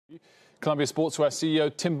Columbia Sportswear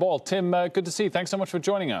CEO Tim Ball. Tim, good to see you. Thanks so much for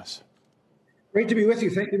joining us. Great to be with you.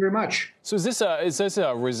 Thank you very much. So is this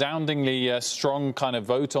a resoundingly strong kind of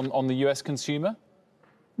vote on the U.S. consumer?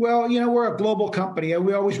 Well, you know, we're a global company.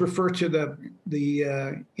 We always refer to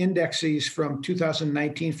the indexes from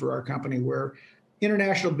 2019 for our company, where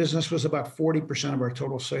international business was about 40% of our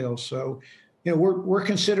total sales. So, you know, we're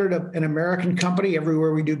considered an American company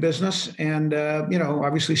everywhere we do business. And, you know,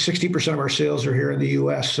 obviously 60% of our sales are here in the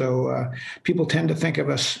U.S. So people tend to think of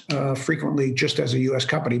us frequently just as a U.S.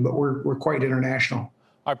 company, but we're quite international.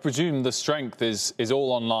 I presume the strength is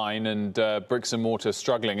all online and bricks and mortar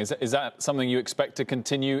struggling. Is that something you expect to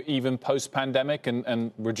continue even post-pandemic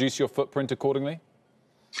and reduce your footprint accordingly?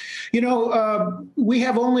 You know, we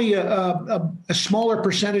have only a smaller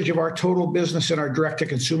percentage of our total business in our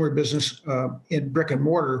direct-to-consumer business in brick and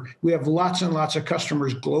mortar. We have lots and lots of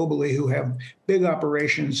customers globally who have big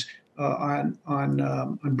operations on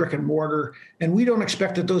brick and mortar, and we don't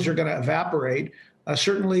expect that those are going to evaporate.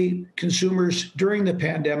 Certainly, consumers during the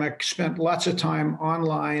pandemic spent lots of time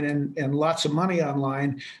online and lots of money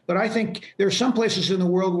online. But I think there are some places in the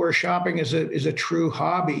world where shopping is a true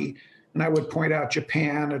hobby. And I would point out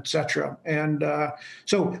Japan, et cetera. And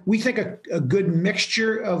so we think a good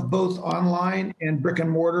mixture of both online and brick and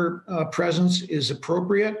mortar presence is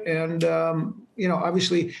appropriate. And, you know,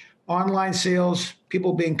 obviously online sales,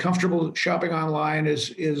 people being comfortable shopping online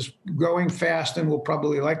is growing fast and will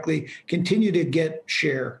probably likely continue to get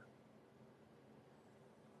share.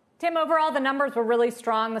 Tim, overall, the numbers were really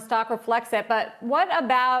strong. The stock reflects it. But what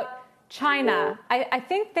about China? I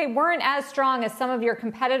think they weren't as strong as some of your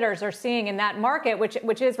competitors are seeing in that market,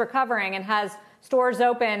 which is recovering and has stores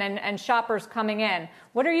open and shoppers coming in.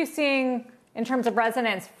 What are you seeing in terms of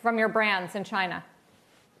resonance from your brands in China?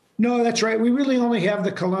 No, that's right. We really only have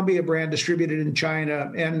the Columbia brand distributed in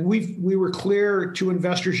China. And we were clear to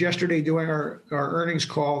investors yesterday during our earnings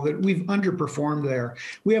call that we've underperformed there.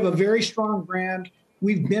 We have a very strong brand.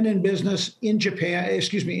 We've been in business in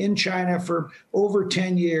in China for over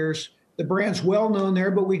 10 years. The brand's well known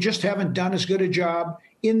there, but we just haven't done as good a job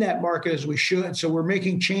in that market as we should. So we're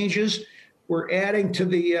making changes. We're adding to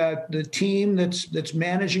the team that's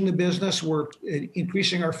managing the business. We're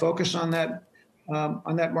increasing our focus on that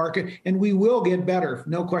market, and we will get better,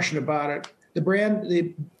 no question about it.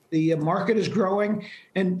 The market is growing,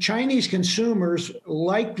 and Chinese consumers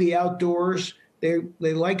like the outdoors. They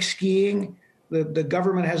like skiing. The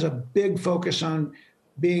government has a big focus on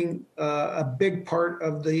being a big part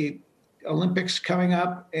of the Olympics coming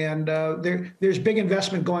up, and there's big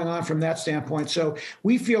investment going on from that standpoint. So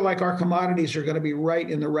we feel like our commodities are going to be right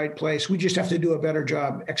in the right place. We just have to do a better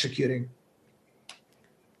job executing.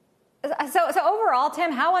 So overall,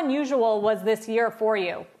 Tim, how unusual was this year for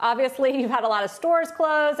you? Obviously, you've had a lot of stores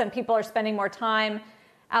closed and people are spending more time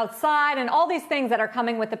outside and all these things that are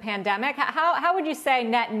coming with the pandemic. How would you say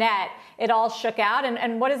net it all shook out?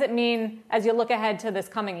 And what does it mean as you look ahead to this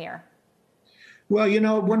coming year? Well, you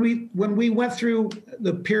know, when we went through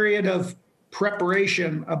the period of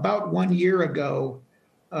preparation about 1 year ago,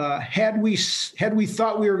 had we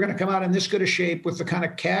thought we were going to come out in this good a shape with the kind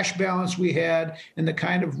of cash balance we had and the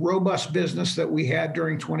kind of robust business that we had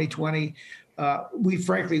during 2020, we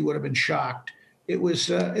frankly would have been shocked. It was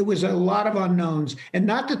a lot of unknowns, and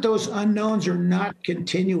not that those unknowns are not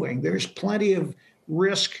continuing. There's plenty of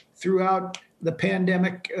risk throughout the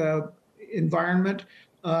pandemic environment.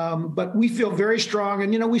 But we feel very strong.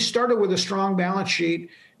 And, you know, we started with a strong balance sheet,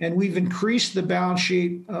 and we've increased the balance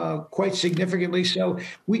sheet quite significantly. So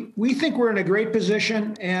we think we're in a great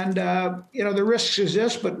position. And, you know, the risks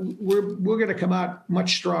exist, but we're going to come out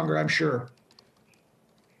much stronger, I'm sure.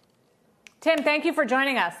 Tim, thank you for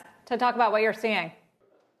joining us to talk about what you're seeing.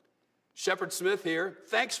 Shepard Smith here.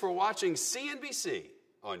 Thanks for watching CNBC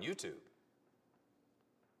on YouTube.